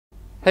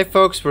Hey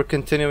folks, we're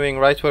continuing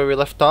right where we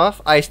left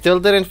off. I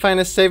still didn't find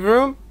a save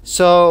room,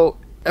 so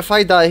if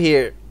I die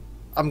here,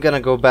 I'm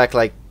gonna go back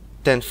like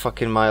 10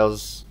 fucking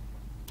miles.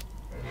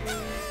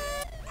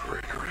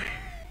 Gregory,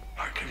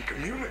 I can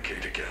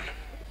communicate again.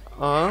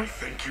 I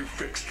think you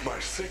fixed my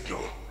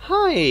signal.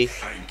 Hi.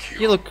 Thank you.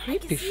 You look I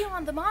creepy. can see you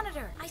on the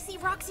monitor. I see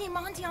Roxy and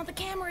Monty on the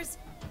cameras.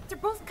 They're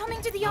both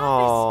coming to the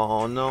office.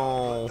 Oh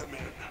no. Let them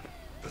in.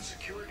 The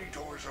security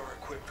doors are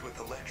equipped with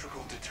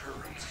electrical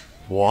deterrents.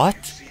 What?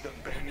 You see them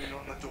banging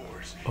on the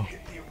doors. Hit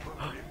the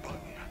appropriate button.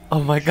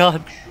 Oh my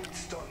god. Should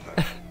stun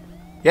them.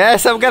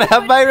 Yes, I'm gonna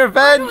have my How do I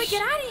revenge.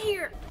 get out of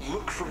here?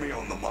 Look for me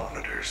on the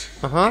monitors.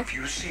 Uh-huh. If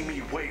you see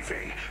me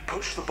waving,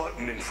 push the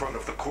button in front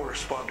of the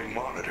corresponding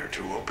monitor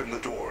to open the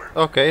door.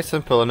 Okay,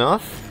 simple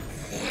enough.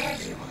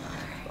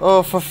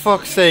 Oh, for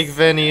fuck's sake,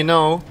 Vinny,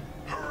 no.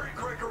 Hurry,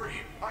 Gregory!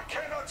 I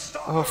cannot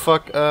stop. Oh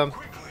fuck,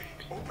 Quickly,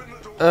 open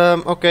the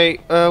door. okay,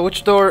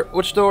 which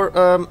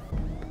door,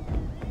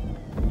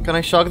 can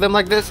I shock them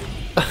like this?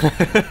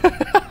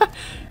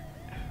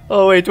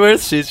 Oh wait, where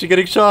is she? Is she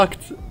getting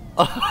shocked?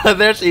 Oh,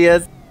 there she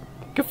is.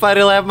 Can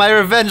finally have my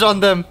revenge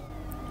on them.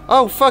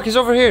 Oh fuck, he's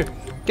over here.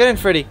 Get in,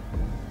 Freddy.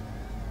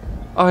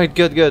 Alright,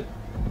 good, good.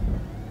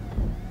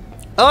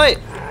 Oh wait,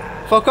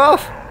 fuck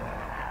off.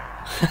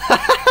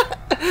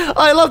 Oh,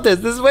 I love this.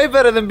 This is way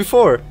better than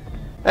before.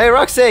 Hey,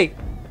 Roxy.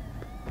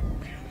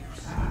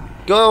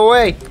 Go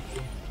away.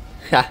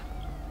 Ha.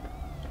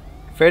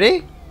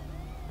 Freddy?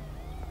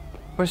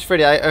 Where's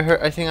Freddy?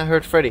 I think I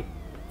heard Freddy.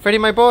 Freddy,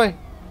 my boy.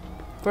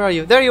 Where are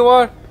you? There you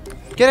are.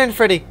 Get in,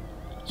 Freddy.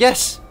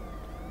 Yes.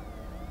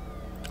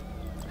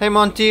 Hey,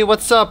 Monty.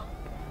 What's up?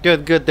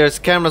 Good, good. There's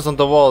cameras on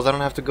the walls. I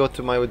don't have to go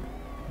to my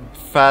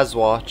Faz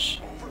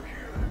watch.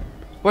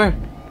 Where?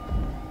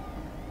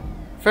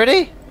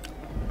 Freddy?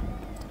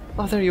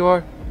 Oh, there you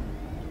are.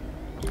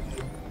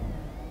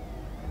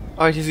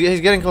 Alright,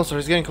 he's getting closer.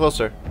 He's getting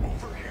closer.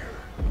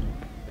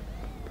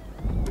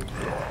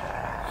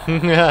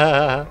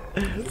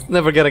 It's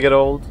never gonna get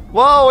old.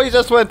 Whoa, he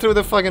just went through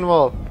the fucking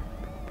wall.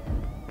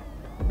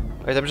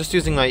 Alright, I'm just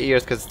using my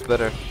ears because it's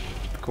better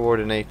to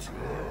coordinate.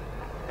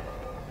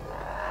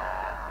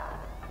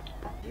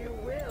 You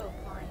will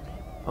find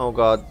him. Oh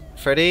god.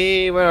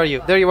 Freddy, where are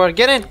you? There you are.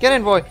 Get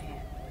in, boy.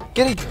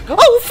 Get in.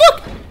 Oh,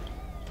 fuck!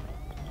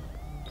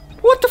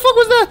 What the fuck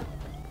was that?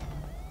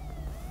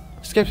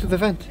 Escape through the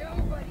vent.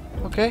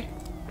 Okay.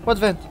 What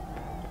vent?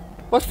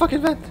 What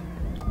fucking vent?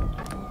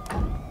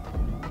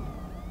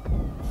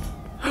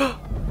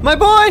 My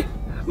boy!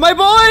 My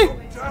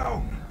boy!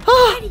 Down.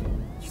 Ah! Eddie,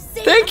 you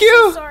saved Thank me.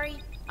 you! I'm so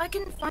sorry. I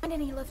couldn't find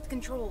any lift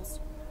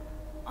controls.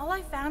 All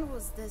I found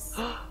was this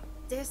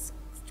disc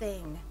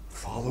thing.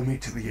 Follow me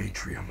to the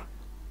atrium.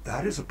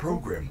 That is a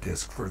program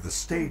disc for the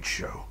stage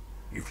show.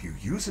 If you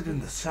use it in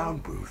the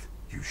sound booth,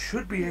 you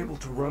should be able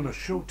to run a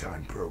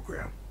Showtime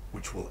program,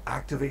 which will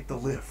activate the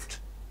lift.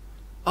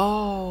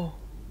 Oh.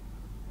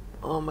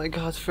 Oh my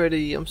god,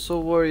 Freddy, I'm so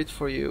worried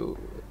for you.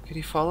 Can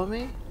you follow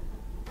me?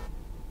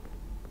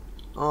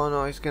 Oh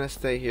no, he's gonna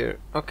stay here.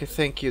 Okay,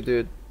 thank you,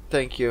 dude.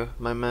 Thank you,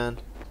 my man.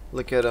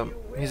 Look at him.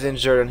 He's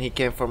injured and he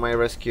came for my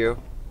rescue.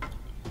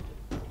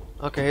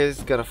 Okay,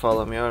 he's gonna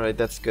follow me. Alright,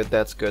 that's good,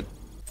 that's good.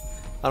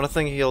 I don't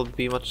think he'll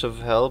be much of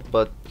help,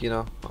 but, you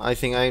know, I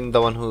think I'm the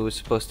one who's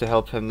supposed to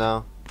help him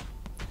now.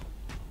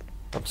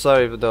 I'm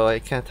sorry, though, I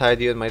can't hide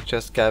you in my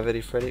chest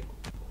cavity, Freddy.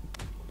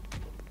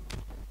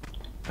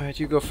 Alright,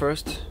 you go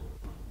first.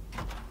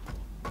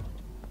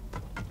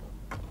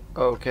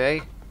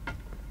 Okay.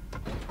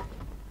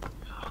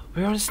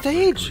 We're on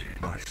stage!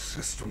 My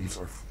systems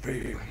are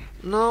failing.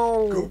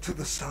 No! Go to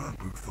the sound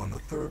booth on the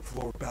 3rd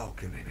floor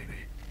balcony.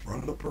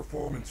 Run the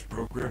performance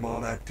program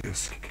on that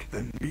disc,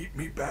 then meet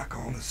me back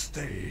on the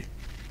stage.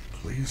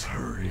 Please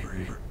hurry.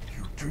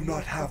 You do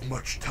not have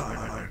much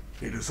time.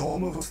 It is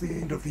almost the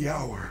end of the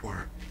hour.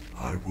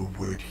 I will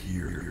wait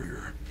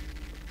here.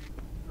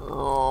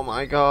 Oh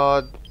my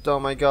god. Oh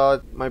my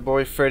god. My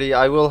boy Freddy,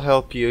 I will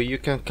help you. You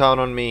can count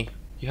on me.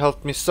 You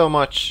helped me so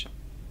much.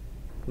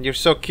 And you're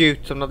so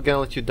cute. I'm not gonna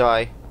let you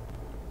die.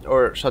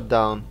 Or shut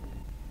down.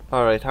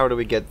 Alright, how do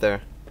we get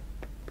there?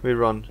 We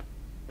run.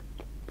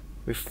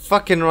 We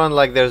fucking run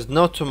like there's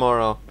no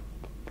tomorrow.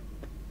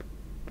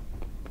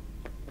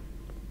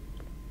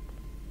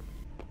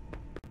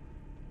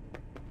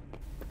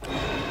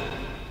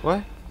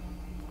 What?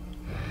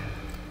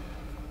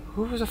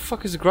 Who the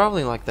fuck is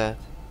growling like that?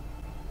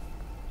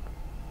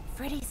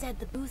 Freddy said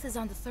the booth is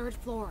on the 3rd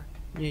floor.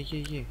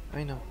 Yeah,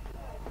 I know.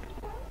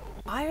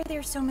 Why are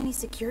there so many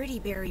security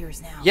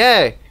barriers now?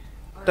 Yeah!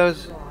 That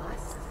was...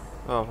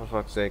 Oh, for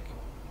fuck's sake.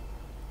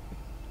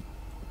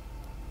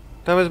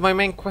 That was my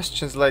main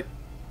questions like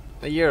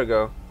a year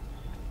ago.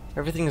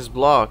 Everything is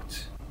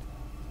blocked.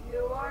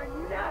 You are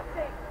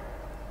nothing.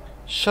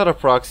 Shut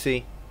up,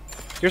 Roxy.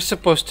 You're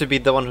supposed to be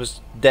the one who's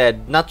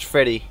dead, not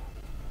Freddy.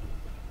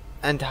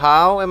 And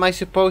how am I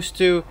supposed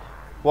to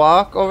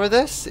walk over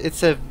this?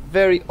 It's a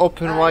very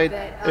open, wide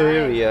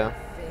area.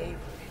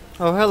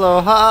 Oh, hello,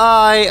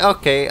 hi!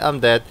 Okay, I'm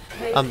dead.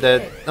 I'm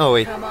dead. Oh,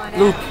 wait.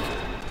 Loop!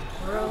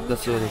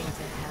 Let's do a loop.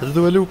 Let's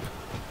do a loop.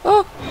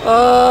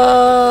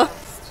 Oh!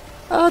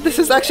 this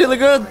is actually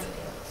good.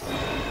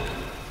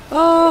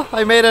 Oh,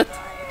 I made it.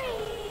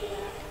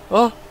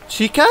 Oh,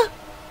 Chica?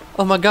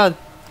 Oh my god.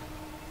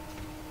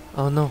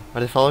 Oh no,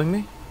 are they following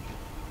me?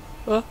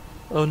 Oh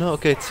no,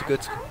 okay, it's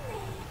good.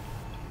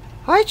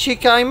 Hi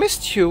Chica, I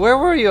missed you. Where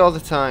were you all the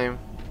time?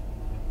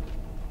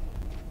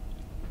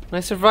 I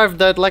survived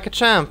that like a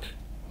champ.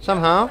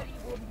 Somehow.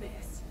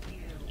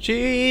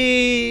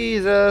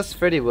 Jesus,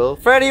 Freddy will.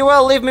 Freddy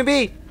will, leave me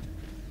be!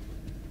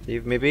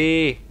 Leave me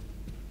be.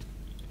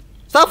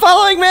 Stop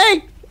following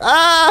me!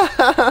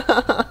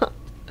 Ah!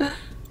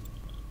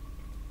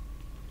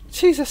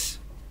 Jesus.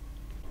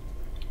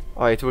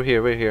 Alright, we're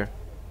here.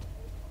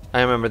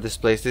 I remember this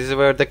place. This is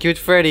where the cute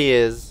Freddy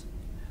is.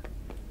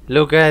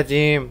 Look at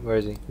him. Where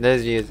is he? There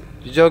he is.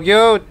 He's so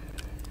cute.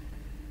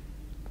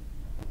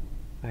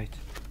 Right.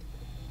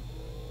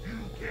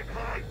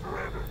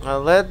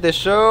 I'll let the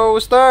show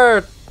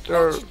start.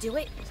 That should do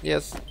it.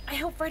 Yes. I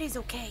hope Freddy's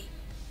okay.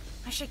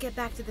 I should get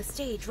back to the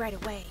stage right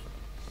away.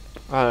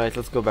 Alright,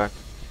 let's go back.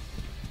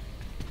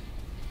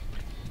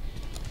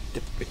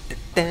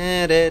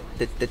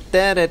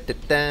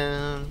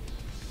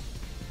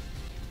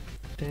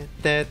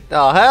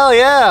 Oh, hell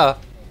yeah!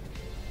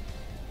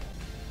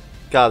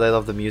 God, I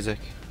love the music.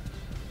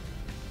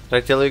 Did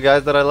I tell you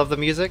guys that I love the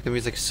music? The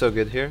music's so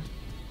good here.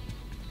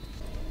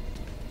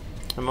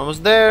 I'm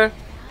almost there.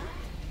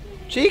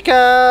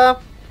 Chica!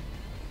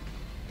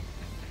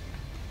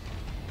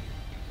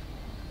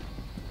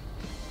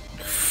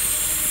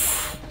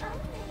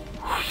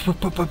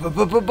 Chica!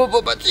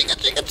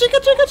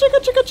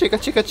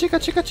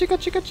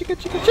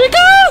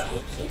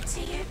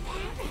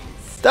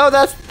 Oh,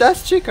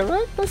 that's Chica,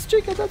 right? That's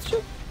Chica.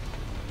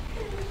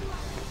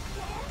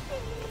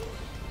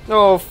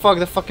 Oh fuck,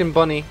 the fucking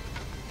bunny.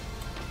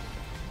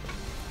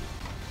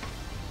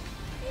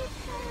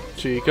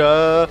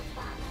 Chica.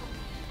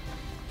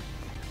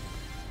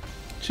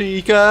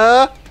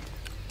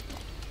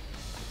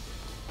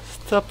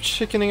 Stop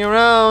chickening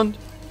around.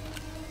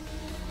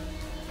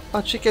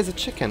 Oh, Chica is a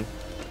chicken,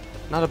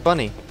 not a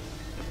bunny.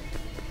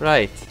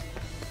 Right,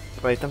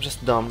 I'm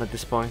just dumb at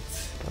this point.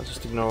 I'll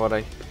just ignore what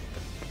I...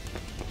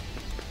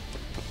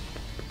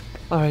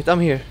 Alright, I'm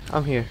here.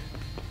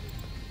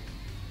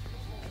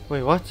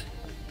 Wait, what?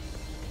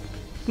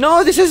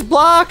 No, this is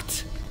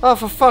blocked! Oh,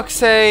 for fuck's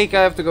sake,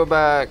 I have to go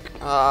back.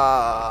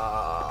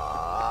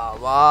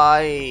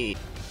 Why?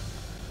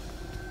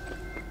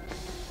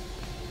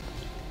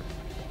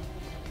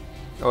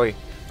 Oi.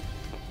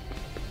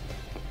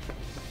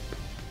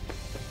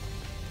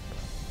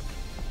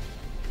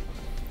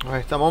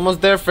 Alright, I'm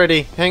almost there,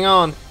 Freddy. Hang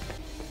on.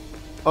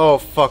 Oh,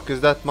 fuck,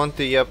 is that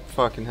Monty? Yep,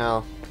 fucking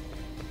hell.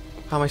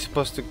 How am I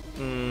supposed to...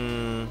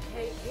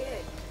 Hey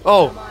kid,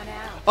 Oh!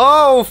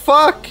 Oh,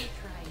 fuck!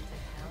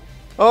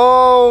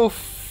 Oh,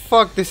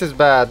 fuck, this is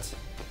bad.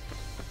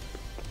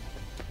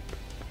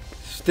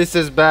 This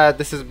is bad.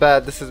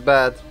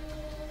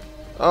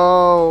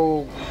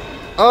 Oh!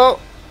 Oh!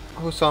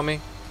 Who saw me?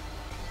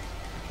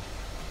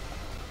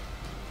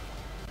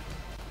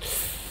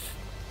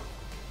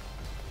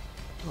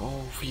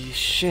 Holy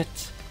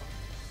shit!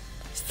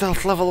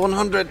 Stealth level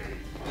 100!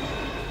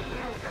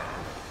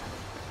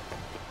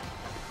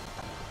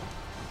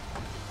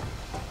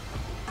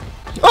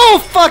 Oh,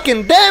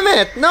 fucking damn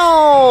it!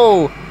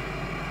 No!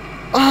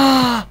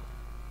 Ah!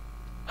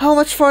 How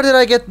much far did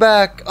I get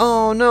back?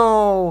 Oh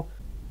no!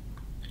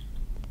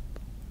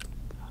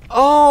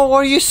 Oh,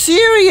 are you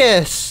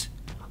serious?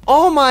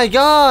 Oh my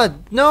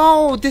god!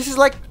 No, this is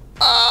like...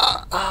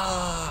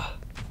 I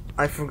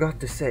forgot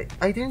to say,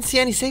 I didn't see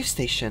any save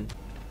station.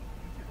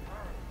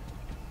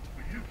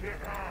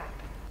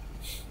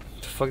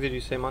 The fuck did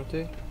you say,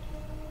 Monty?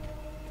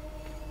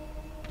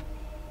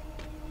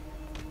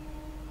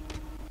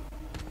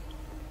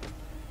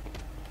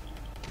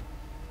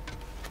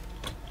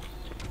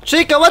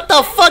 Chica, what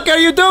the fuck are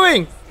you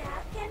doing?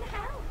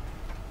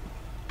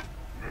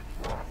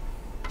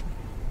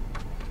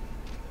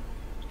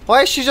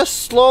 Why is she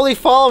just slowly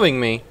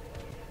following me?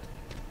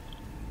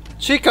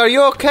 Chica, are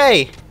you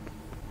okay?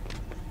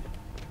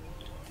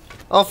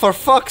 Oh, for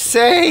fuck's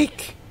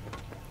sake!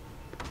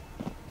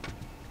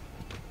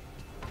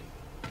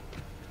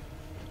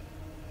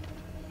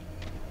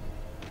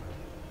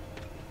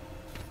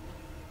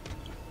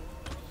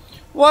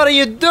 What are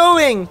you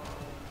doing?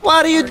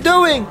 What are you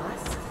doing?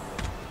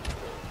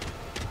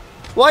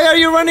 Why are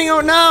you running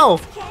out now?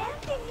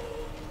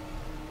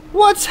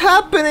 What's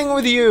happening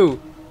with you?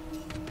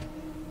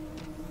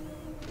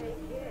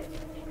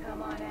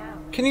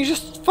 Can you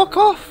just fuck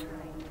off?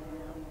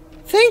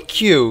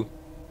 Thank you.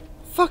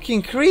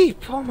 Fucking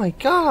creep. Oh my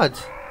god.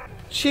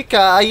 Chica,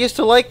 I used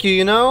to like you,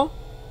 you know?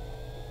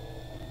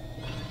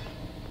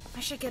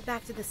 I should get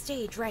back to the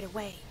stage right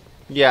away.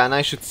 Yeah, and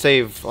I should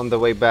save on the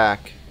way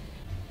back.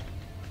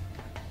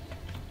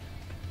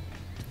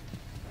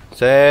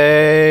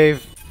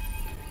 Save.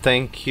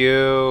 Thank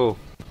you.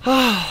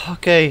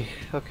 Okay.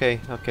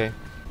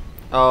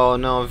 Oh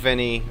no,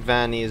 Vanny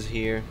is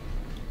here.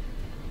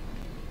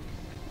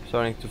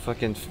 Starting to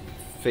fucking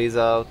phase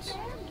out.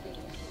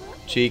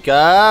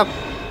 Chica!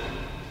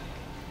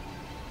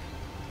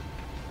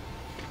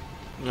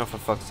 Oh, for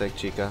fuck's sake,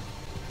 Chica.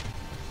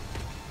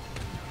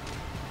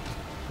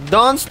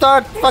 Don't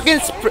start fucking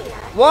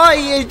Why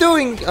are you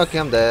doing? Okay,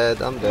 I'm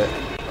dead. I'm dead.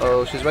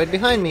 Oh, she's right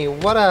behind me.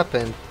 What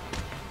happened?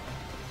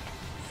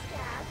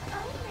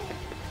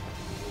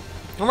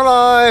 I'm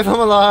alive. I'm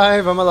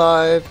alive. I'm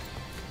alive.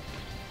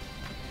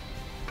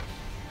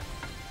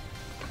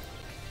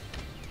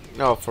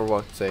 Oh, for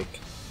what sake?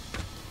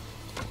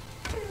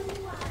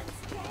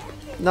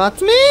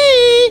 Not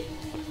me!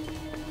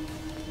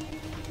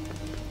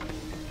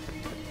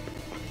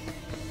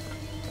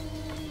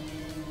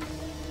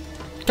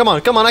 Come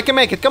on, come on, I can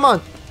make it, come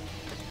on!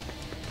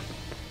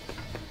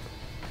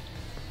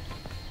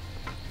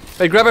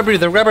 Hey, grab a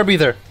breather, grab a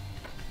breather!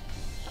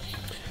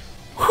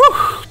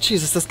 Whew!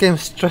 Jesus, this game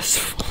is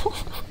stressful.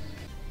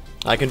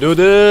 I can do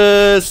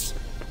this!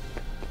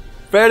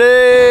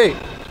 Freddy!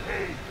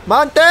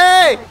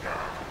 Monty!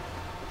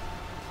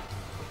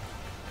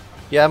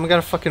 Yeah, I'm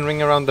gonna fucking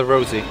ring around the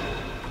Rosie.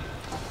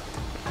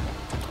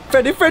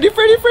 Freddy, Freddy,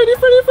 Freddy, Freddy,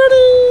 Freddy,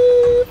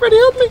 Freddy! Freddy,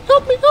 help me,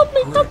 help me, help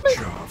me, help me! Great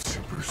job,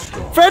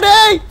 superstar.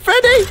 Freddy!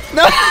 Freddy!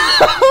 No!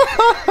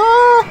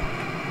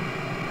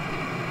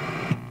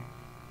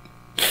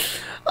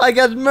 I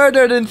got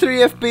murdered in 3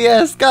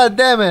 FPS, god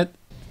damn it!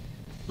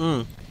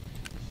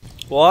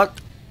 What?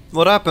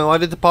 What happened? Why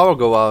did the power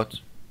go out?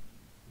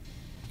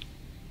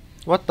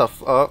 What the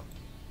f- oh,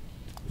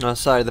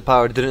 sorry, the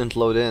power didn't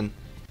load in.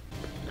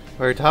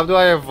 Wait, how do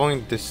I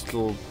avoid this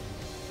little...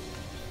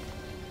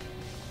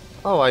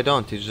 Oh, I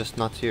don't, he's just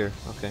not here.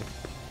 Okay.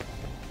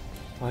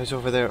 Oh, he's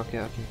over there. Okay,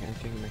 okay,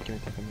 okay, okay.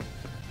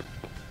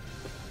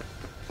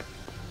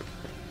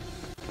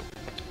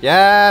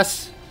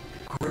 Yes!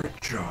 Great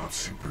job,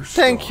 superstar.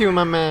 Thank you,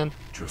 my man.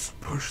 Just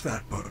push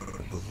that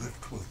button. The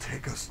lift will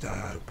take us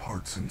down to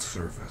parts and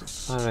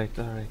service. Alright,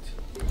 alright.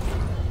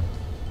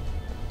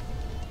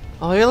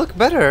 Oh, you look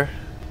better.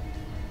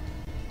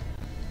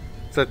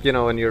 Except, you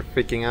know, when you're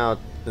freaking out.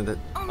 And that,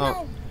 Oh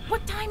no!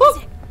 What time Oh.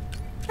 is it?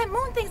 That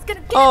moon thing's gonna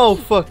get Oh,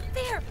 me! fuck.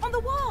 There, on the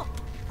wall!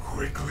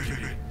 Quickly,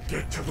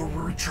 get to the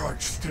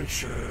recharge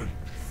station.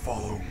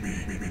 Follow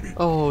me.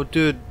 Oh,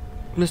 dude.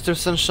 Mr.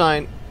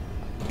 Sunshine.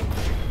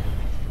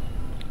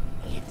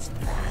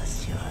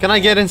 Can I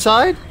get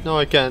inside? No,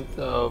 I can't.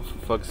 Oh,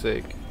 for fuck's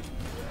sake.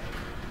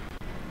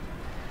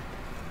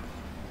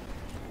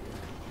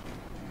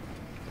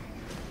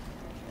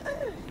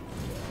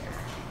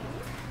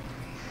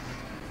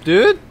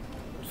 Dude?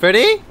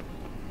 Freddy?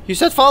 You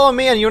said follow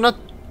me and you're not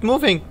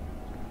moving.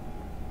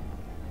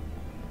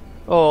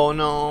 Oh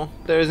no,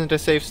 there isn't a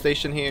safe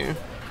station here.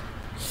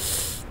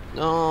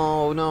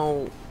 No,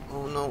 no.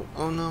 Oh no,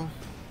 oh no.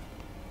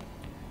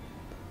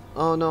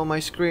 Oh no, my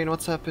screen,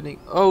 what's happening?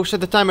 Oh,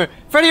 shut the timer.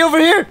 Freddy, over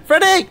here!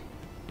 Freddy!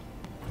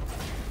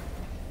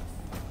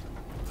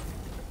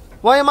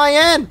 Why am I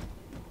in?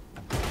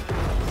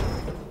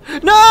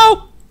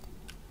 No!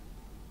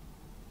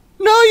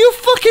 No, you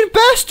fucking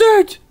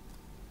bastard!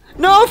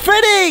 No,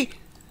 Freddy!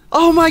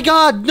 Oh my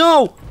god,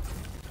 no!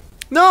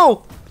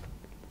 No!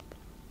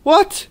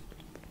 What?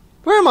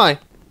 Where am I?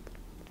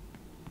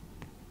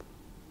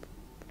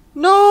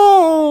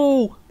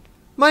 No!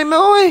 My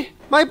boy!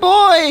 My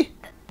boy!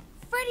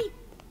 Freddy!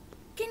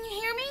 Can you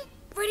hear me?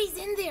 Freddy's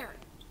in there!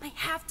 I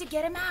have to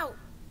get him out!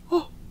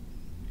 Oh,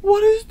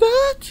 what is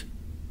that?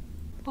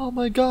 Oh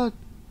my god.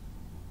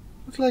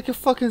 Looks like a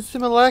fucking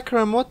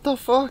simulacrum, what the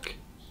fuck?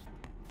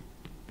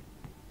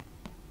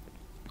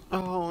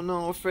 Oh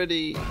no,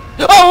 Freddy.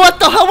 Oh, what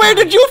the hell? Where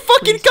did you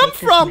fucking Please come take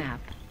this from? map.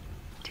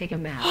 Take a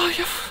map. Oh,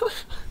 you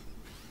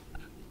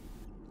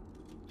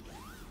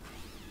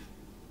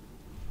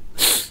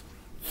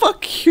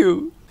fuck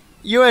you.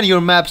 You and your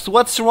maps,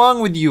 what's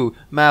wrong with you,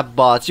 map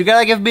bots? You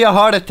gotta give me a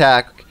heart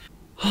attack.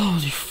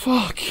 Holy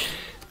fuck.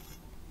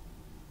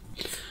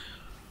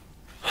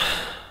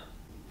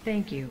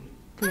 Thank you.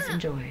 Please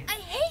enjoy. I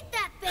hate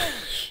that thing!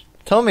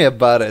 Tell me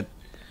about it.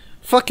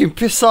 Fucking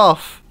piss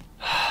off.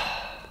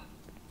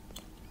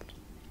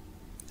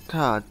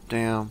 God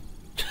damn.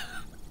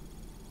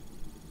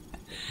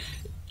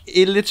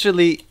 It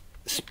literally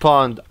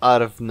spawned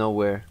out of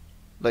nowhere.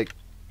 Like,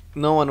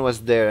 no one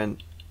was there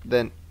and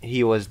then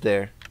he was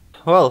there.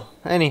 Well,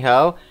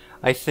 anyhow,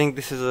 I think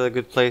this is a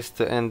good place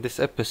to end this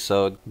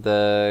episode.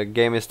 The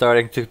game is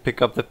starting to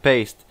pick up the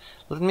pace.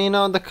 Let me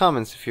know in the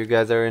comments if you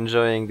guys are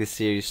enjoying this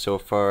series so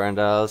far, and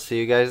I'll see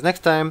you guys next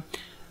time.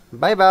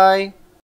 Bye bye!